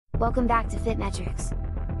Welcome back to FITMETRICS.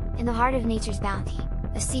 In the heart of nature's bounty,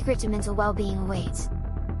 a secret to mental well-being awaits.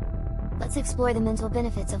 Let's explore the mental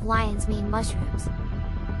benefits of lion's mane mushrooms.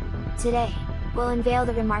 Today, we'll unveil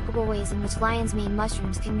the remarkable ways in which lion's mane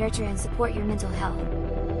mushrooms can nurture and support your mental health.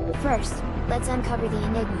 First, let's uncover the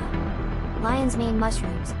enigma. Lion's mane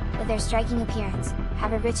mushrooms, with their striking appearance,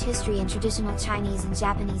 have a rich history in traditional Chinese and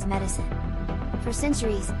Japanese medicine. For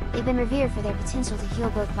centuries, they've been revered for their potential to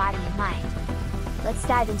heal both body and mind. Let's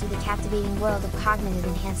dive into the captivating world of cognitive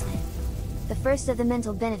enhancement. The first of the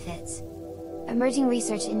mental benefits. Emerging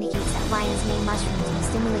research indicates that lion's mane mushrooms may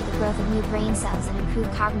stimulate the growth of new brain cells and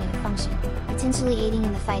improve cognitive function, potentially aiding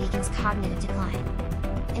in the fight against cognitive decline.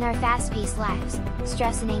 In our fast-paced lives,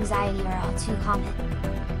 stress and anxiety are all too common.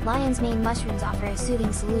 Lion's mane mushrooms offer a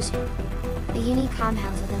soothing solution. The unique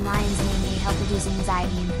compounds within lion's mane may help reduce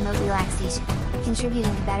anxiety and promote relaxation,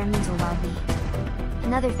 contributing to better mental well-being.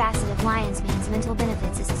 Another facet of lion's mane's mental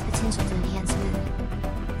benefits is its potential to enhance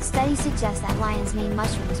mood. Studies suggest that lion's mane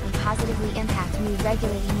mushrooms may positively impact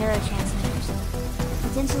mood-regulating neurotransmitters,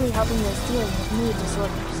 potentially helping those dealing with mood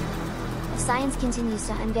disorders. As science continues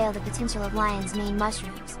to unveil the potential of lion's mane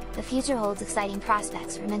mushrooms, the future holds exciting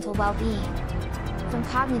prospects for mental well-being. From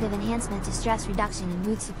cognitive enhancement to stress reduction and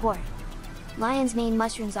mood support, lion's mane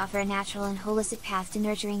mushrooms offer a natural and holistic path to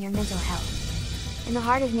nurturing your mental health. In the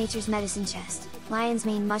heart of nature's medicine chest, lion's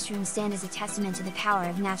mane mushrooms stand as a testament to the power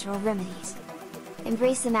of natural remedies.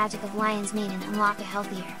 Embrace the magic of lion's mane and unlock a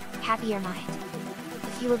healthier, happier mind.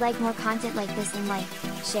 If you would like more content like this, then like,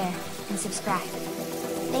 share, and subscribe.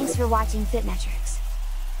 Thanks for watching FITMETRICS.